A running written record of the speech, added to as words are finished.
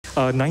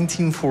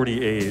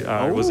1948.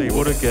 I was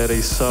able to get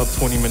a sub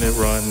 20-minute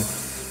run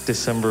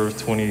December of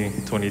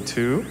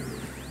 2022.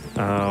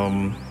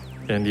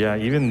 And yeah,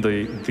 even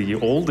the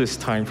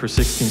oldest time for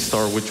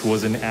 16-star, which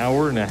was an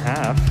hour and a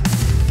half,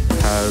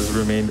 has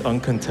remained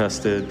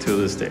uncontested to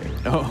this day.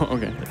 Oh,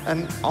 okay.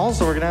 And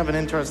also, we're going to have an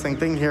interesting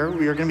thing here.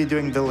 We are going to be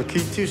doing the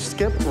Lakitu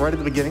skip right at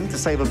the beginning to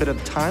save a bit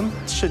of time.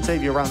 It should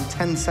save you around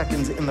 10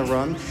 seconds in the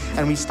run.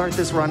 And we start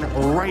this run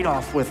right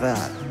off with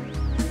that.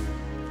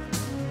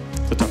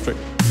 It's a tough trick.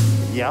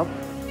 Yep.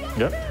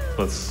 Yep.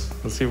 Let's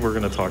see if we're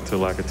going to talk to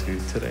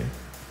Lakitu today.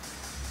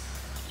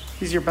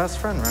 He's your best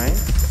friend, right?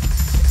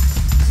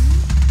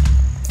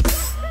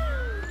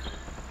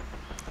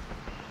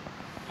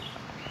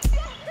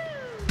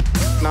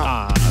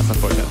 No. That's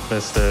unfortunate.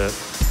 Missed it.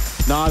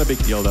 Not a big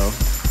deal, though.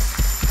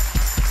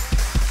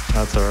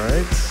 That's all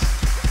right.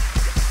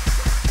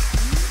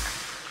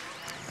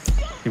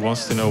 He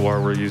wants to know why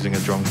we're using a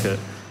drum kit.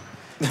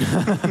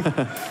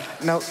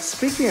 Now,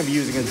 speaking of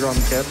using a drum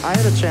kit, I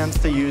had a chance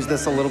to use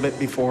this a little bit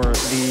before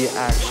the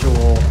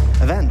actual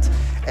event.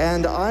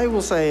 And I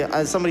will say,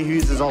 as somebody who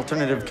uses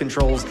alternative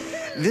controls,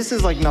 this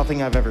is like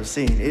nothing I've ever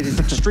seen. It is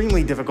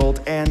extremely difficult,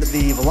 and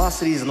the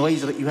velocities and the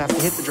ways that you have to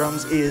hit the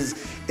drums is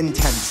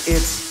intense.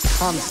 It's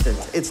constant.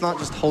 It's not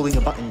just holding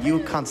a button.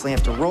 You constantly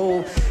have to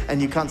roll,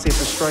 and you constantly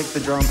have to strike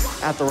the drum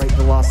at the right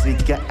velocity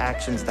to get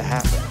actions to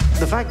happen.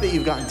 The fact that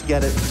you've gotten to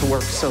get it to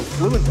work so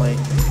fluently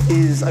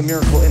is a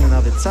miracle in and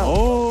of itself.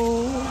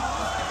 Oh!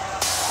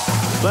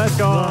 Let's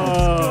go!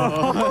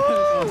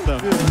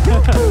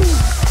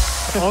 Awesome.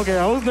 Okay,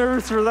 I was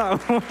nervous for that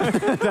one.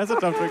 That's a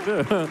tough trick,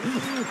 too.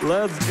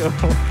 Let's go.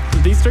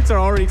 These tricks are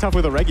already tough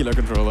with a regular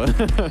controller. Yep.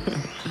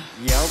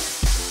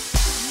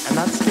 And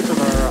that skip is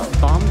our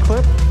bomb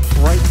clip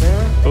right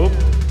there. Oh,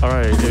 all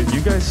right. If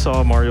you guys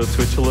saw Mario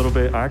twitch a little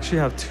bit, I actually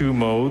have two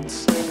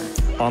modes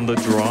on the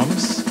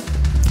drums.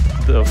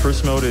 The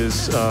first mode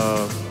is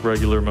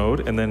regular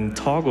mode, and then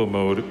toggle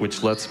mode,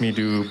 which lets me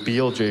do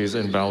BLJs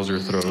and Bowser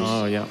throws.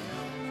 Oh, yeah.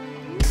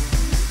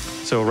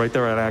 So right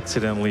there, I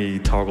accidentally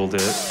toggled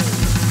it.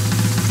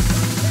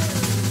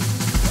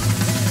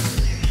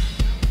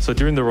 So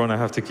during the run, I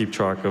have to keep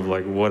track of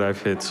like what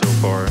I've hit so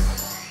far.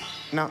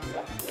 Now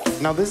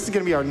this is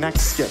going to be our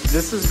next skip.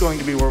 This is going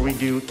to be where we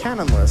do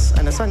cannonless.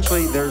 And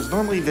essentially, there's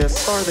normally this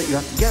star that you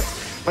have to get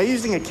by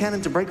using a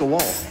cannon to break a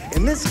wall.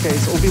 In this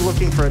case, we'll be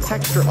looking for a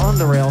texture on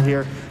the rail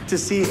here to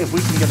see if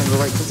we can get in the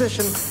right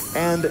position.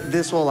 And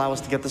this will allow us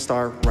to get the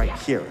star right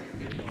here.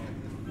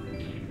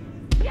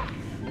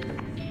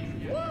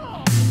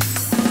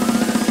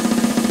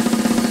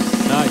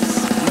 Nice.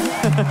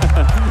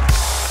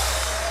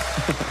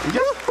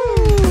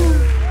 Yahoo!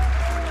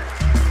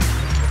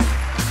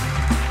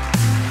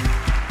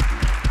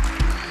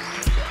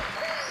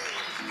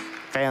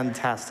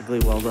 Fantastically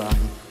well done.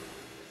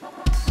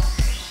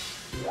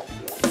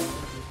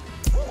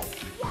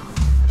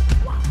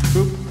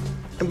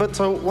 But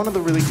so one of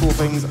the really cool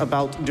things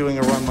about doing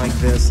a run like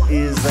this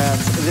is that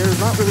there's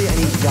not really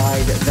any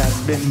guide that's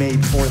been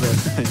made for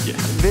this. Yeah.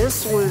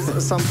 This was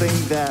something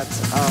that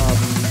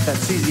that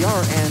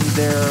CZR and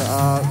their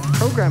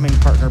programming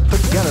partner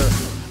put together.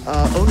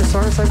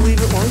 Onosaurus, I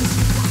believe it was,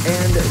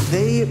 and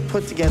they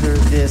put together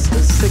this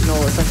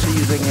signal essentially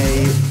using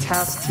a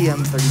TAS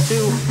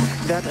TM32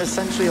 that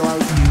essentially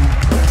allows you.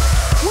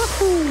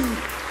 Woohoo!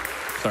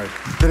 Sorry.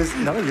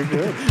 No, you're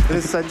good. That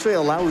essentially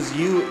allows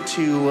you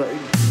to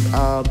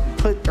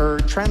put or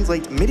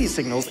translate MIDI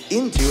signals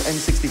into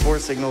N64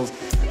 signals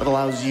that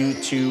allows you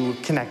to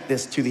connect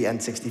this to the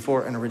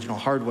N64 and original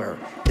hardware.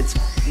 It's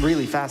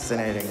really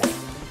fascinating.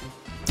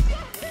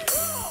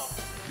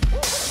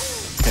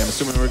 Okay, I'm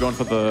assuming we're going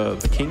for the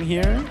king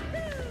here.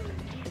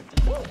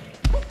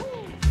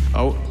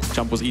 Oh,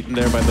 jump was eaten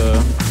there by the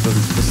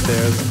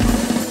stairs.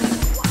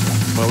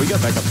 Well, we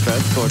got backup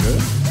strats, so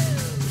good.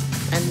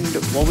 And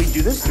while we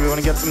do this, do we want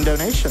to get some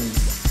donations?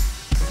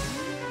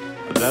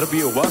 That'll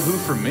be a wahoo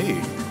for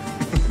me.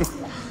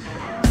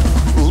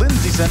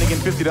 Lindsay sending in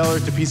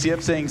 $50 to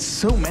PCF saying,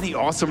 so many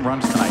awesome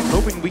runs tonight.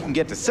 Hoping we can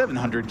get to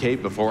 700K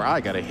before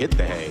I gotta hit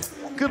the hay.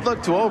 Good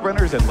luck to all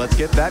runners and let's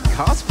get that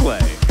cosplay.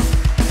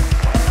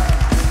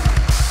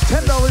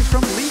 $10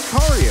 from Lee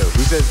Cario,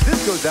 who says,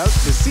 this goes out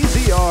to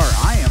CZR.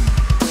 I am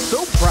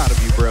so proud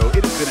of you, bro.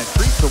 It has been a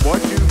treat to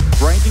watch you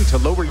grinding to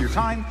lower your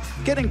time,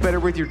 getting better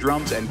with your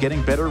drums, and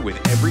getting better with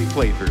every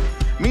playthrough.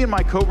 Me and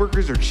my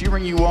coworkers are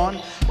cheering you on.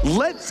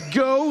 Let's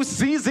go,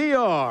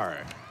 CZR!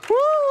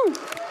 Woo!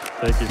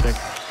 Thank you, thank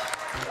you.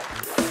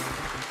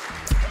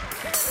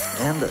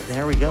 And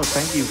there we go.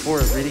 Thank you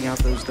for reading out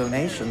those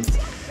donations.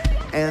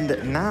 And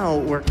now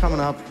we're coming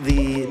up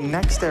the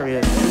next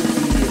area, the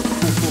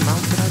Cool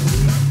Mountain, I believe.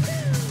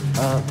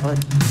 But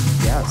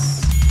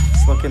yes,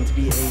 it's looking to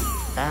be a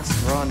fast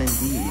run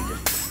indeed.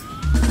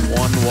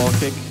 One wall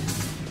kick.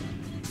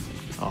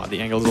 Oh,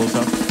 the angle's a little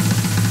tough.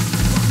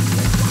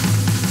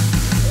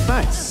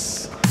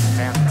 Nice.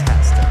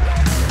 Fantastic.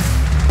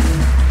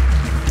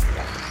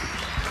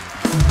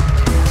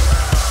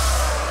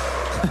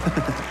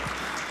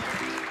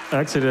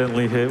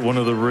 Accidentally hit one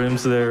of the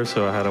rims there,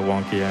 so I had a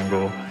wonky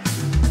angle.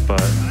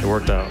 but it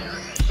worked out.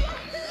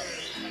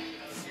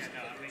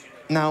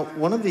 Now,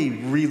 one of the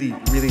really,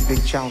 really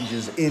big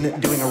challenges in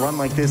doing a run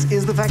like this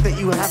is the fact that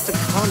you have to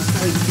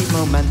constantly keep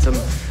momentum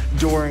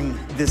during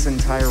this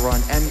entire run.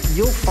 And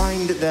you'll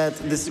find that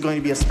this is going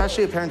to be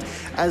especially apparent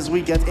as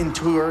we get in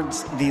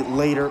towards the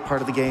later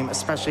part of the game,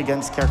 especially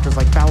against characters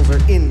like Bowser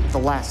in the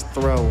last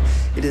throw.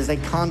 It is a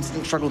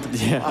constant struggle to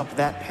keep up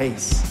that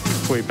pace.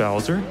 Wait,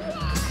 Bowser?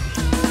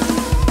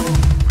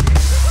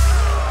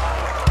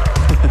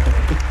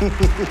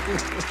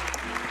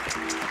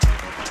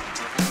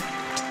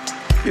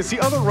 You see,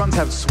 other runs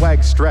have swag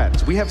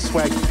strats. We have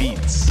swag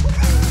beats.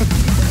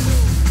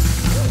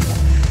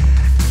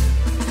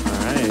 All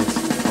right,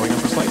 going up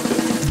for Slight.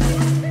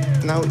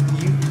 Now,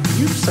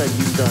 you've said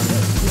you've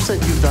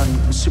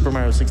done Super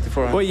Mario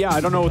 64. Well, yeah, I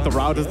don't know if the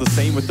route is the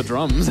same with the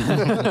drums.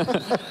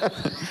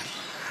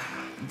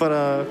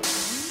 But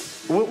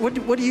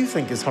what do you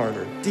think is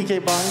harder, DK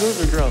bongos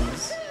or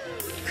drums?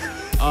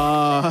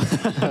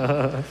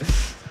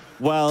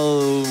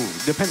 Well,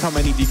 depends how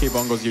many DK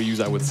bongos you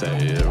use, I would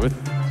say. With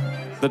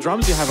the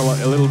drums, you have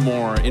a little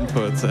more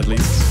inputs, at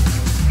least.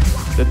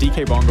 The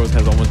DK bongos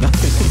has almost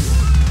nothing.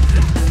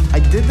 I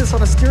did this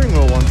on a steering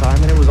wheel one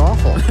time, and it was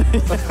awful.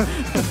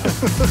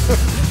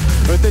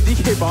 With the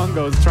DK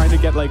bongos, trying to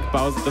get like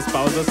the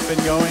Bowser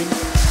spin going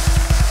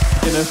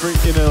in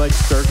a like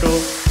circle.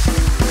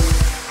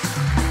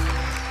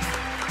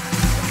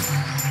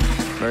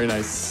 Very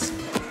nice.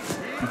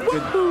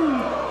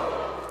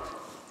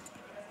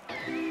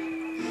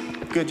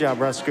 Good job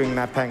rescuing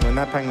that penguin.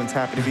 That penguin's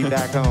happy to be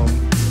back home.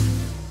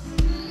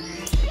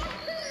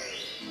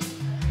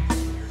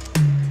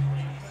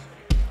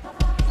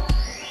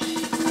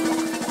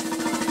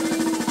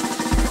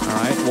 All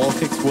right, wall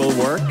kicks will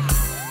work.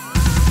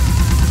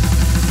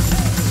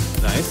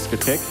 Nice,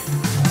 good kick.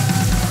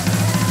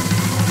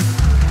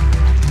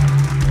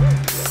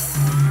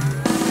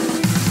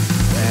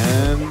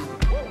 And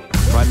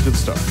right into the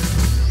star.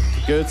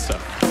 Good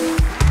stuff.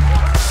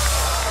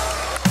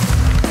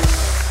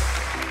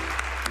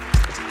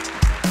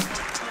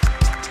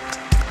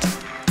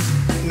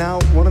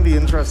 Now, one of the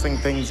interesting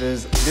things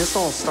is this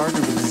all started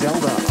with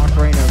Zelda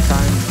Ocarina of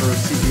Time for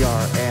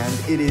CDR, and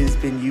it has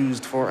been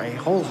used for a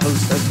whole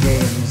host of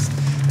games.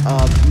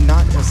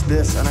 Not just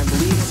this, and I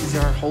believe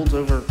CDR holds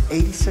over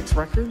 86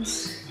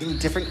 records in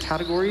different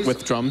categories.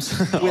 With drums?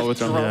 With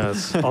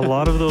drums. Yes, a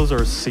lot of those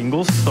are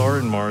single star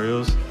in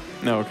Mario's.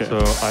 No, okay.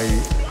 So I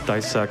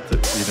dissect,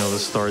 the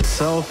star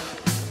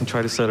itself and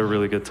try to set a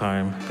really good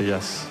time. But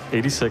yes,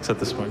 86 at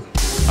this point.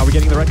 Are we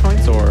getting the red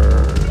coins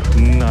or?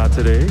 Not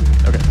today.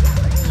 Okay.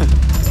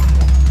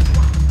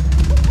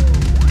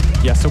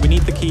 Yeah, so we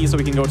need the key so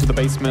we can go to the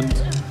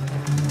basement.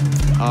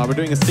 We're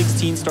doing a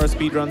 16-star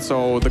speedrun,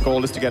 so the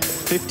goal is to get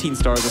 15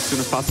 stars as soon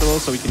as possible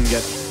so we can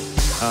get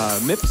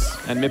MIPS,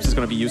 and MIPS is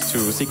going to be used to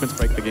sequence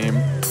break the game.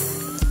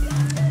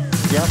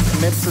 Yep,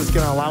 MIPS is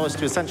going to allow us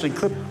to essentially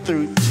clip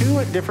through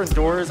 2 different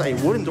doors, a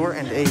wooden door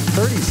and a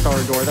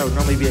 30-star door that would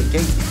normally be a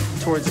gate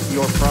towards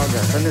your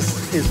progress. And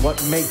this is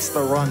what makes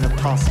the run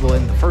possible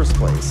in the first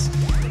place,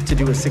 to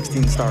do a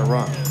 16-star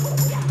run.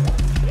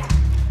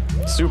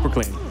 Super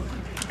clean.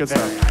 Good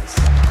stuff. Very nice.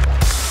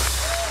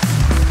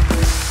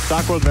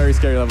 Dark World, very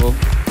scary level.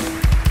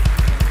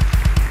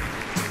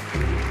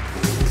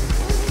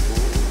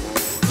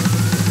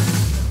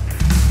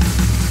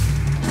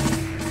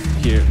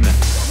 Here,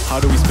 next. How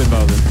do we spin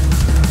Bowser?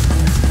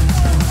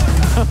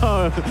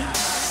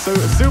 So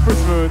super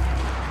smooth.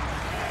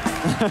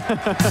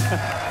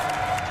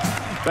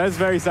 That is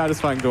very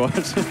satisfying to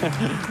watch.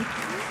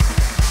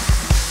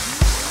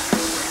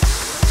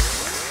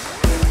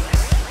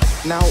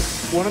 Now,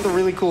 one of the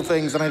really cool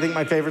things, and I think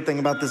my favorite thing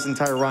about this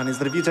entire run, is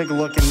that if you take a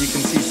look and you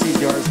can see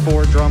CDR's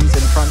 4 drums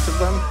in front of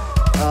them,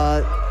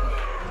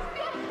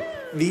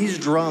 these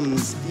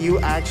drums, you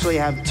actually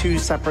have 2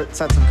 separate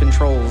sets of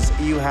controls.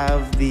 You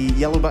have the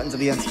yellow buttons of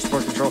the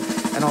N64 control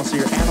and also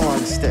your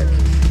analog stick.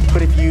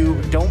 But if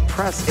you don't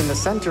press in the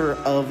center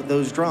of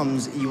those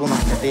drums, you will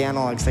not get the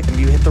analog stick. And if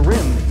you hit the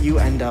rim, you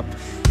end up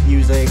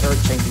using, or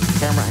changing the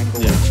camera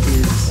angle, which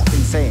is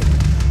insane.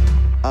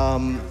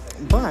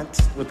 But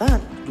with that,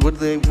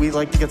 would we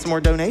like to get some more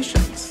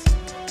donations?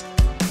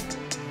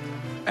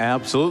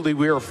 Absolutely.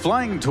 We are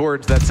flying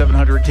towards that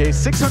 700K,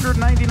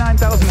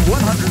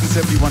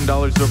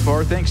 $699,171 so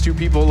far, thanks to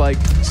people like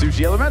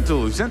Sushi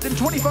Elemental, who sent in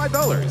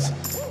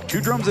 $25.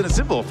 2 drums and a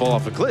cymbal fall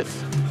off a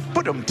cliff.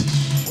 Put-em.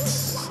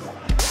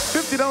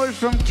 $50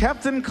 from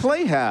Captain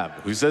Clayhab,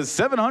 who says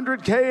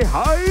 700K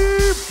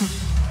hype.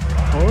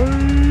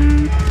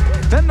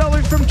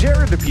 $10 from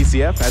Jared the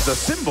PCF as a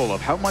symbol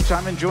of how much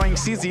I'm enjoying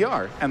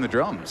CZR and the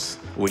drums.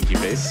 Winky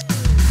face.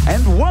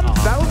 And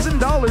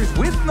 $1,000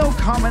 with no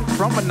comment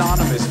from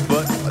Anonymous,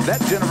 but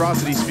that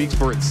generosity speaks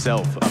for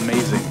itself.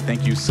 Amazing.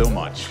 Thank you so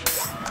much.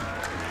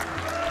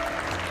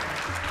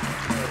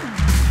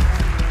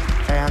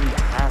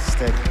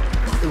 Fantastic.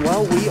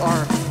 Well,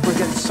 we're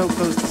getting so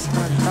close to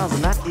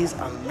 700,000. That is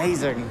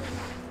amazing.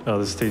 Oh,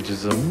 the stage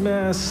is a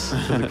mess.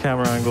 The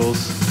camera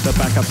angles. The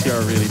backups here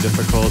are really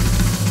difficult.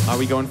 Are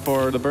we going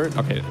for the bird?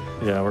 Okay.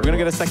 Yeah, We're gonna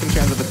get a second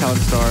chance at the talent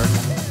star.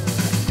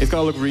 It's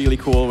gonna look really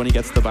cool when he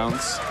gets the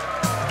bounce.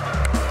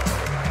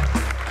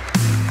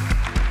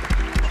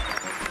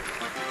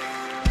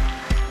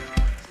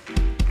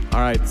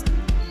 All right.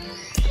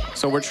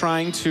 So we're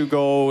trying to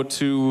go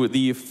to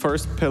the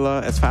first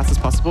pillar as fast as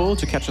possible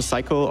to catch a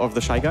cycle of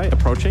the Shy Guy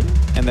approaching.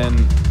 And then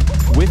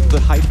with the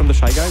height from the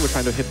Shy Guy, we're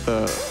trying to hit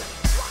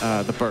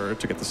the bird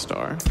to get the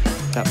star.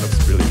 That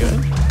looks really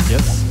good.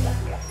 Yes.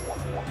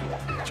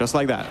 Just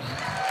like that.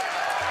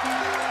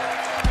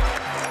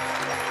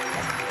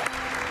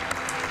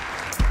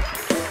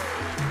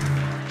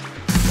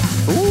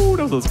 Ooh,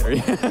 that was a little scary.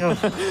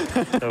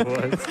 That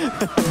was.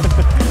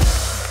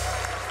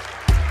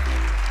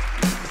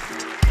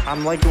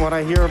 I'm liking what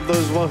I hear of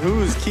those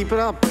wahoos. Keep it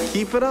up.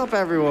 Keep it up,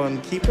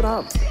 everyone. Keep it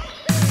up.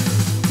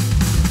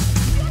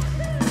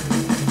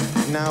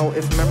 Now,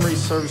 if memory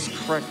serves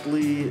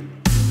correctly...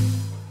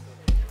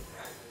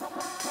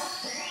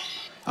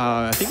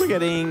 I think we're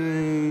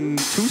getting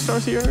 2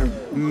 stars here.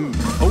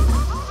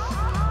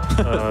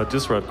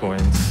 Just red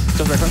coins.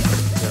 Just red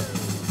coins? Yeah.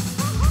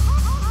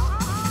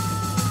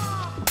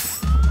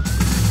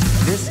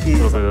 This is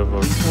little bit of a-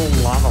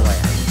 Lethal Lava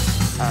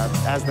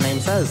Land. As the name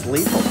says,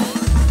 lethal.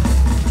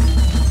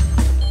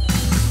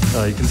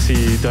 You can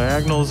see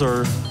diagonals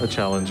are a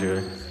challenge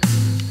here.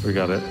 We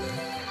got it.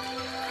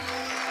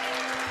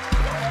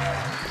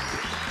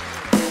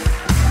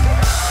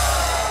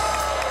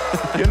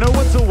 You know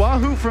what's a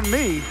wahoo from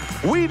me?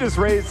 We just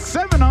raised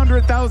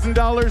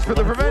 $700,000 for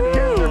the Prevent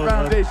Cancer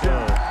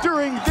Foundation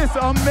during this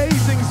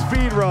amazing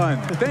speed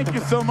run. Thank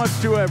you so much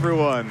to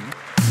everyone.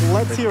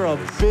 Let's hear a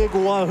big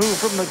wahoo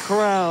from the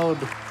crowd.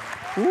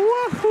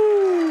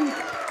 Wahoo!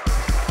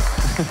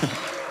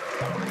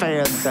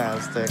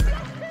 Fantastic.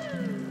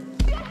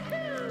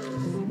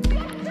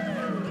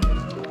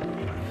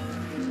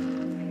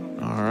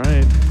 All right.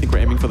 I think we're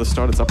aiming for the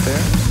start. It's up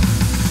there.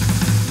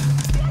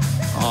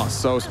 Oh,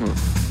 so smooth.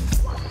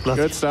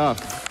 Good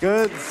stuff.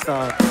 Good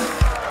stuff.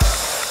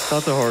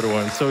 That's a hard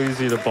one. So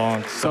easy to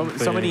bonk.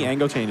 So many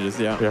angle changes,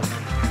 yeah. Yeah.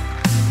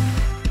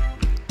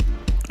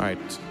 All right.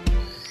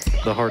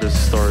 The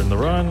hardest start in the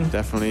run.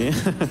 Definitely.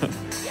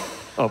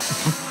 Up.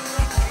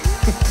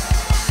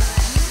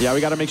 Yeah, we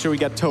got to make sure we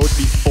get Toad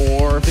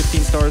before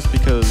 15 stars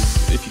because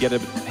if you get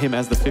him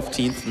as the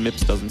 15th,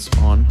 MIPS doesn't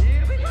spawn.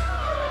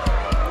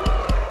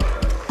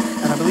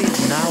 And I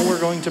believe now we're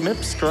going to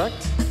MIPS,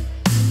 correct?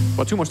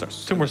 Well, 2 more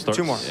stars. 2 more stars.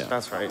 2 more, Yeah.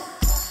 that's right.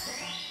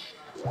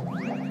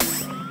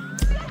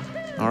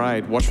 All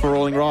right, watch for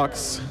rolling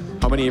rocks.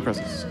 How many A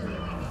presses?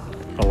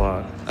 A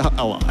lot.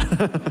 A lot. I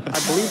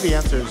believe the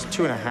answer is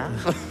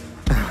 2.5.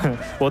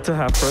 What's a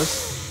half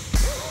press?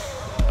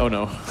 Oh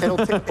no. It'll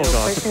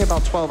take me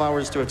about 12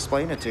 hours to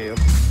explain it to you.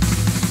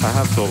 I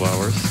have 12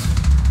 hours.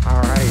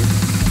 All right.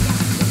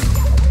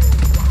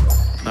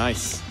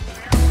 Nice.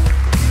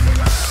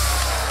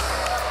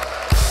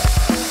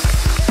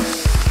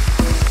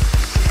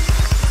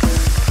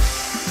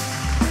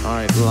 All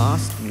right,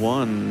 last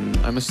one.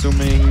 I'm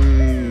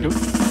assuming...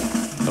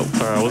 Oh,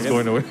 sorry, I was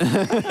going away.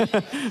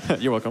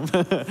 You're welcome.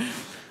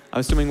 I'm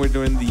assuming we're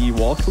doing the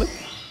wall clip.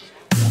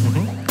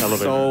 Elevator.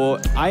 So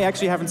I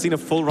actually haven't seen a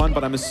full run,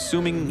 but I'm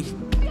assuming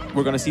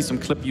we're going to see some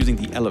clip using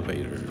the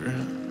elevator.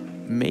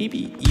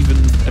 Maybe even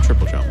a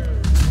triple jump.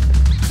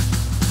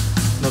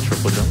 No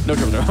triple jump. No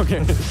triple jump,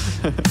 okay.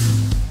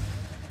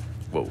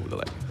 Whoa, the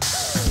leg.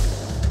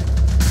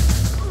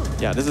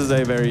 Yeah, this is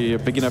a very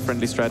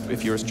beginner-friendly strat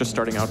if you're just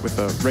starting out with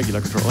a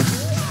regular controller.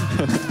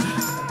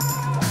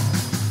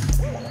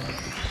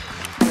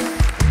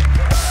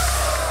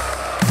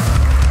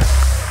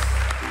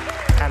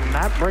 And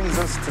that brings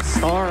us to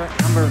star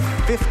number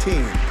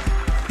 15.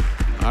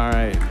 All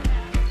right.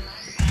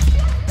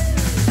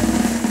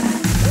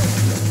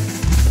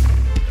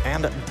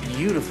 And a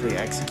beautifully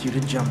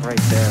executed jump right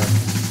there.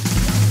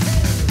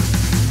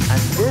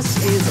 And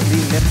this is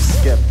the nip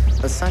skip.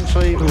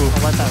 Essentially, we'll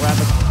let that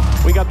rabbit...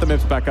 We got the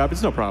MIPS back up.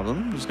 It's no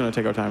problem. I'm just going to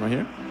take our time right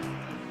here.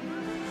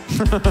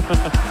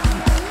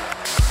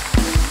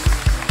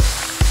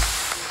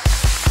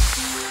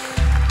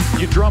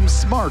 You drum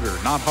smarter,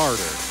 not harder.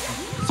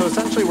 So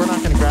essentially, we're not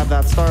going to grab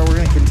that star. We're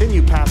going to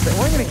continue past it.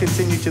 We're going to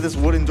continue to this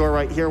wooden door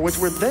right here, which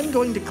we're then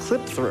going to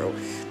clip through.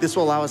 This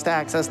will allow us to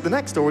access the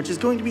next door, which is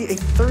going to be a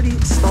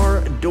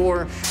 30-star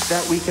door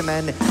that we can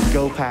then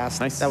go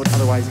past. Nice. That would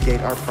otherwise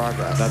gate our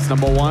progress. That's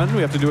number 1. We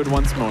have to do it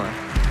once more.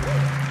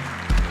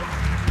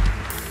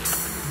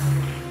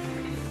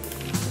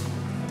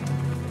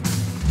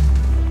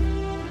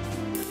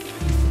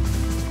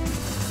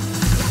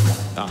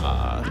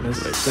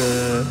 Missed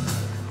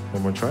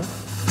one more try.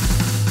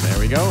 There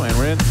we go, and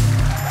we're in.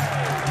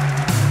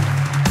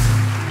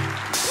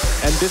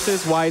 And this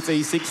is why it's a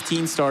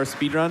 16-star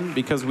speedrun,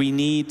 because we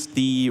need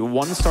the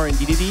 1 star in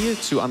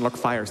DDD to unlock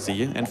Fire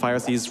Sea, and Fire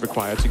Sea is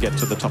required to get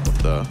to the top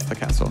of the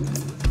castle.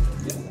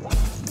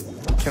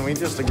 Can we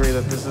just agree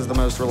that this is the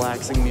most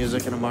relaxing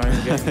music in a Mario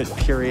game,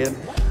 period?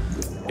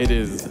 It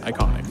is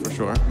iconic, for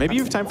sure. Maybe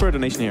you have time for a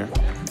donation here.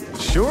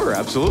 Sure,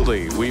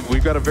 absolutely.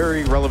 We've got a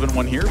very relevant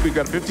one here. We've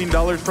got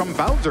 $15 from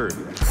Bowser.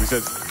 who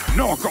says,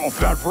 knock off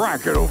that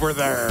bracket over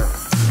there.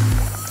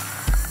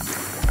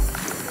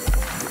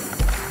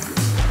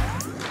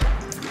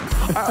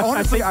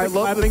 Honestly, I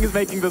love clapping is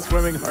making the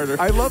swimming harder.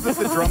 I love that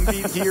the drum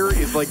beat here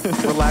is like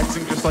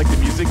relaxing just like the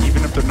music,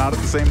 even if they're not at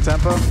the same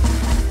tempo.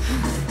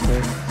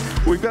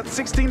 We've got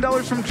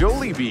 $16 from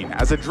Jolie Bean.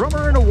 As a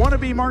drummer and a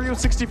wannabe Mario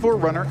 64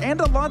 runner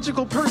and a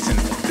logical person,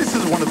 this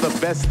is one of the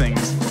best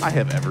things I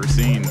have ever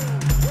seen.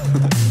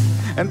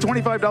 And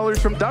 $25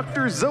 from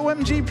Dr.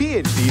 ZoMG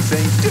PhD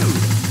saying, dude,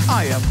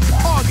 I am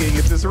hogging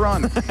at this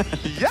run.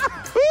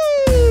 Yahoo!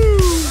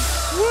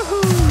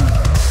 Woohoo!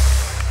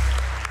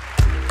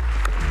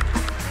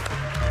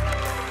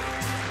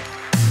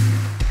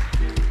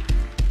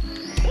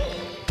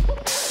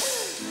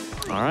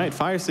 All right,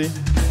 Fire C.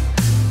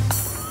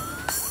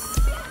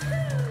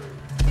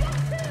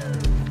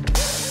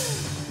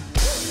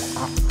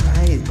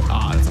 Right.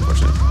 Ah, that's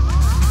unfortunate.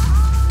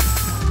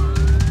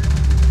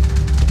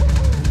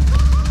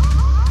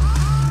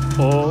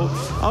 Oh.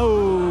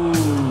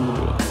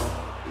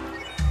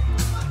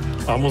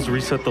 Almost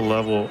reset the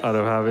level out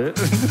of habit.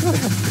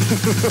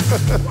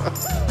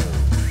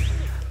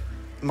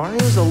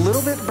 Mario's a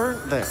little bit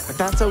burnt there, but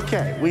that's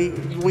okay. We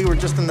were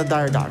just in the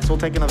dire docks. We'll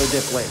take another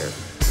dip later.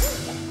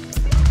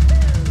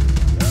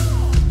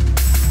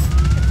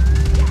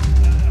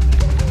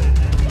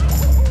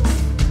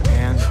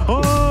 And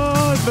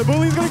Oh, the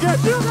bully's gonna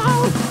get you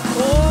now.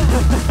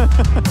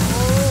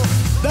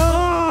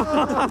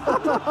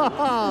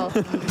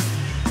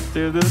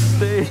 Dude, this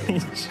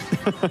stage.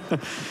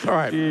 All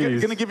right,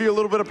 Jeez. gonna give you a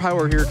little bit of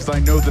power here because I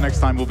know the next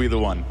time will be the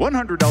one.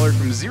 $100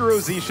 from Zero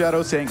Z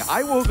Shadow saying,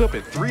 I woke up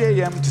at 3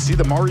 a.m. to see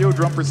the Mario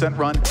drum percent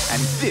run,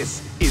 and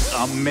this is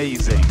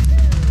amazing.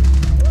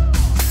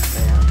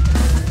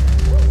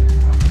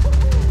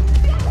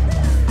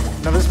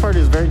 now this part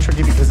is very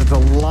tricky because it's a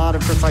lot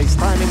of precise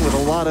timing with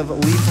a lot of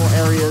lethal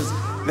areas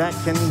that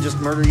can just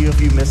murder you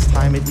if you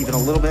mistime it even a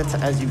little bit,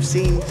 as you've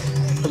seen.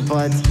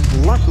 But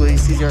luckily,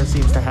 CZR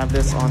seems to have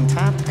this on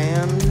tap,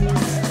 and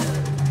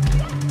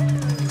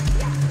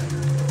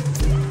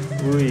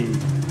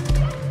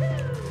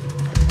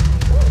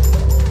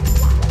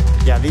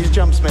yeah, these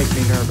jumps make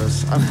me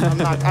nervous. I'm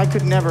not. I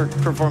could never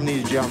perform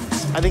these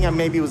jumps. I think I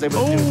maybe was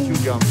able to do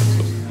 2 jumps.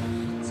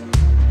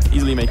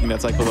 Easily making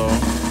that cycle though.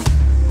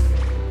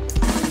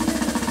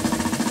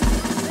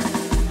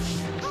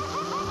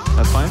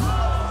 That's fine.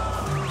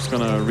 Just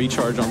gonna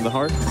recharge on the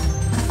heart.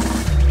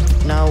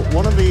 Now,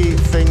 one of the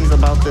things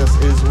about this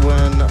is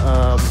when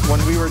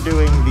we were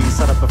doing the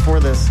setup before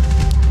this,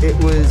 it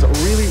was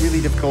really,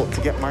 really difficult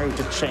to get Mario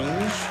to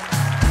change.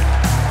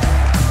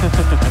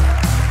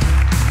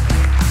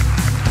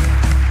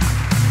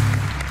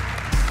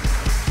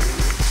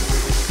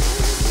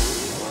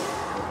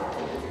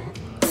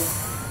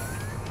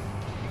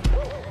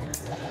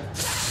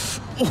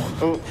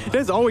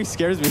 This always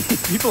scares me.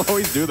 People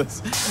always do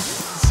this.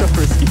 So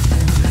risky.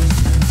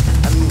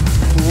 And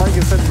like I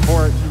said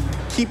before,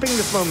 keeping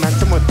this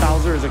momentum with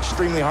Bowser is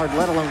extremely hard,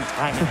 let alone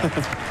timing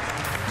it.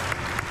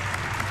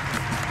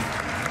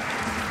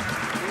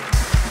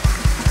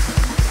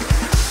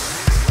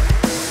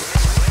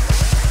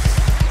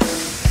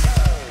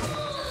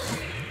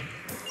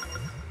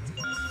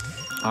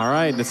 All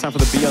right, it's time for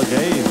the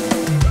BLJ.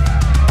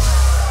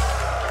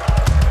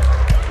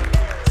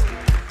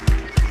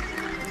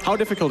 How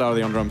difficult are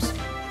they on drums?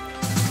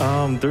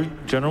 They're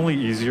generally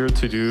easier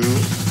to do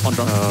On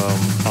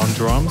drums? on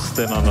drums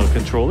than on a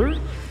controller.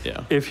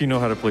 Yeah. If you know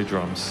how to play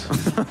drums.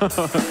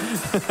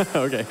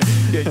 Okay.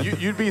 Yeah,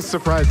 you'd be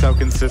surprised how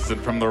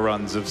consistent from the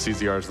runs of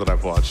CZRs that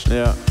I've watched.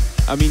 Yeah.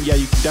 I mean, yeah,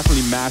 you can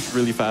definitely mash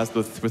really fast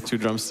with 2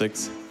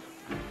 drumsticks.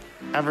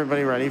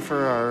 Everybody ready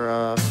for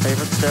our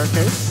favorite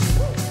staircase?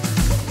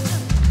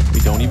 We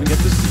don't even get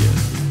to see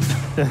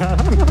it. All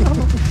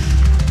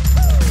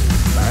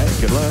right,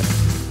 good luck.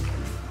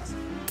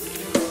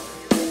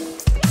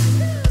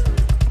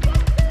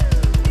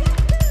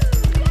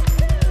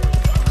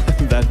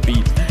 That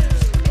beat.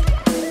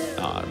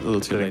 A little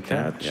too Did I late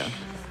there. catch? Yeah.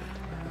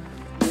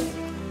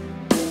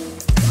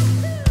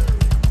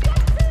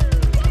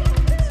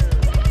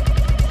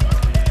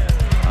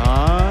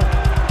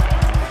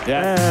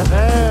 Yeah.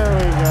 There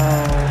we go.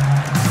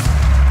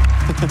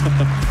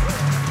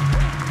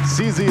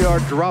 CZR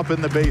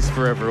dropping the bass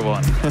for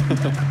everyone.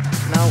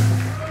 Now,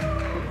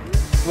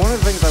 one of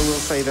the things I will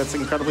say that's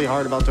incredibly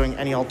hard about doing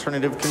any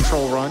alternative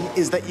control run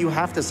is that you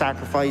have to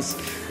sacrifice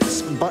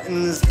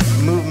buttons,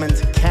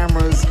 movement,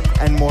 cameras,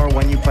 and more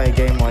when you play a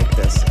game like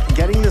this.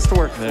 Getting this to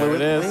work There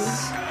it fluidly,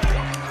 is.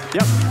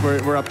 Yep,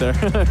 we're up there.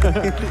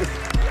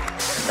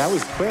 that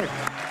was quick.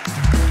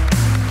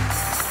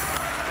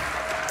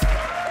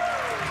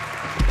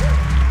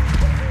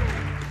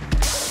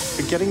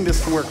 But getting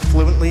this to work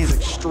fluently is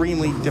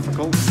extremely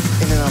difficult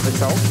in and of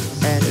itself.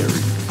 And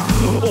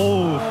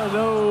Oh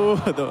no!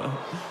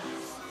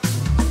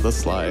 The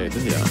slide,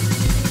 yeah.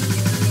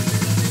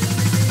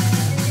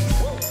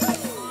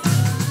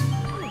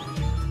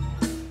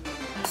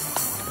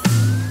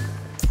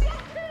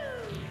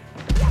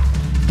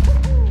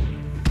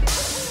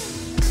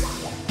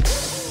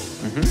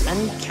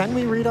 and can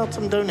we read out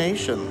some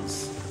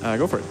donations?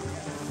 Go for it.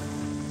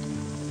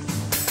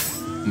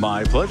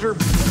 My pleasure.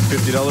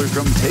 $50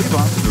 from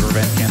Tavon to the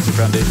Prevent Cancer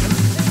Foundation.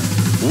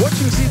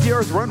 Watching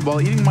CTR's run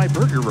while eating my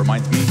burger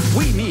reminds me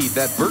we need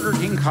that Burger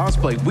King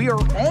cosplay. We are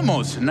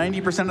almost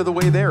 90% of the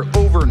way there.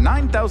 Over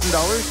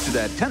 $9,000 to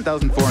that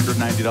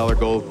 $10,490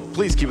 goal.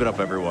 Please keep it up,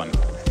 everyone.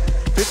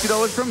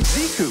 $50 from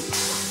GDQ.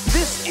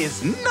 This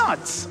is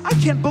nuts. I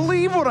can't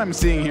believe what I'm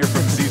seeing here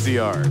from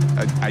CCR.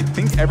 I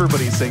think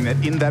everybody's saying that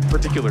in that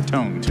particular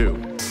tone, too.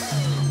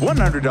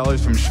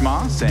 $100 from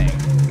Shma saying,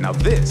 now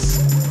this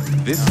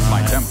is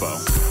my tempo.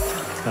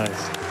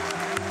 Nice.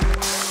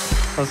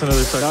 That's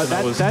another section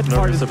I was that part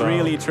nervous is about.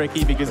 really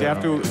tricky because you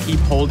have to keep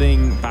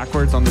holding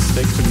backwards on the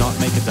stick to not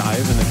make a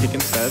dive and a kick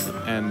instead.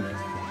 And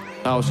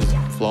that was just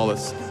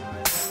flawless.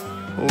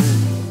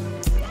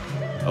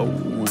 Oh.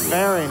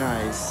 Very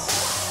nice.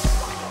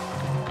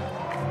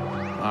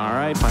 All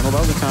right, final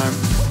Bowser time.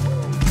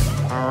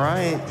 All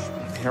right,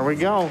 here we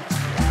go.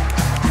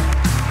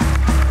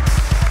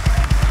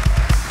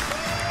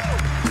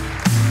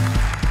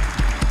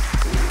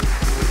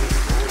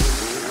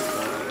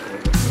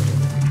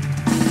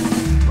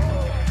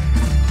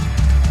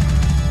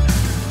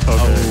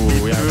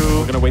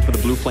 We're gonna wait for the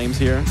blue flames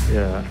here.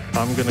 Yeah,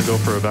 I'm gonna go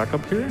for a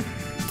backup here.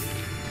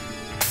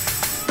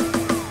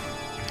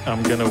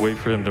 I'm gonna wait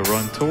for him to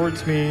run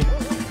towards me.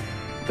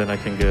 Then I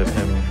can get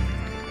him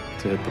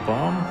to hit the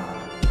bomb.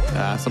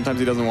 Sometimes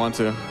he doesn't want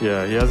to.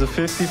 Yeah, he has a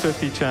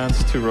 50-50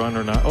 chance to run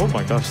or not. Oh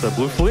my gosh, that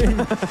blue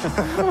flame.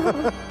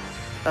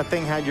 That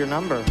thing had your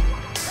number.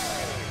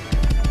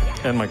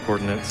 And my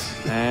coordinates.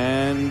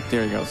 And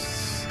there he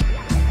goes.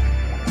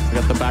 We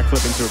got the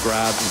backflip into a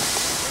grab.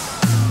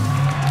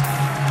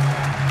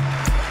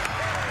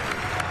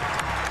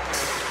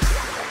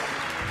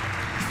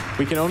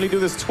 We can only do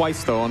this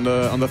twice though. On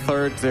the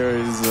third, there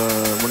is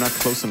we're not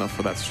close enough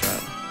for that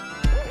strat.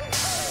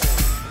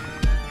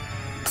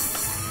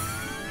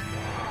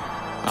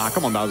 Ah,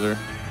 come on, Bowser.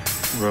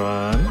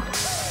 Run.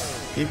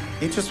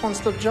 He just wants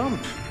to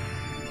jump.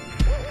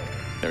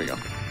 There we go.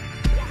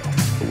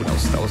 Ooh,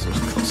 that was so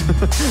close.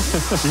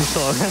 You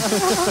saw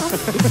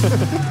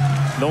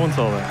that? No one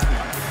saw that.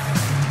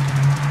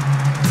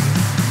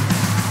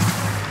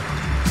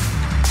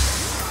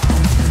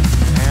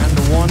 And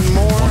one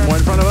more. One more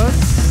in front of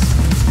us.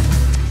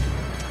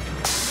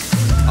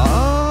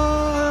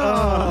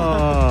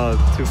 Oh,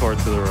 too far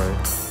to the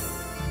right.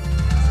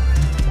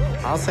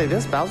 I'll say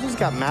this, Bowser's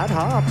got mad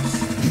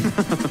hops.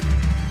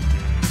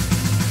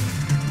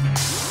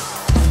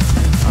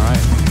 All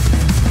right.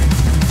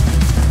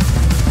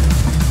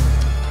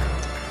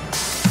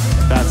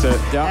 That's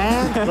it.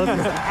 Yeah. And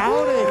let's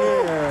out of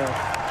here.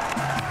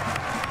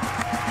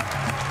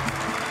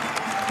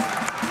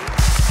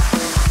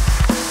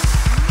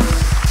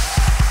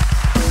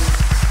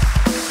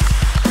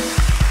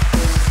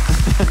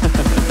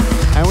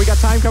 And we got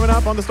time coming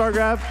up on the star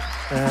grab.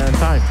 And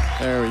time.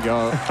 There we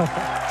go.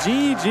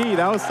 GG,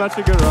 that was such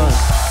a good run.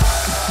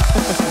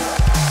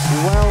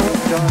 Well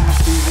done,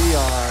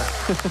 CVR.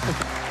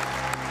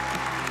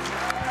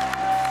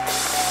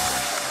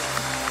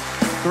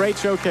 Great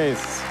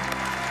showcase.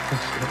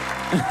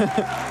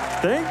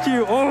 Thank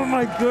you. Oh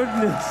my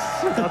goodness.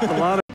 That's a lot of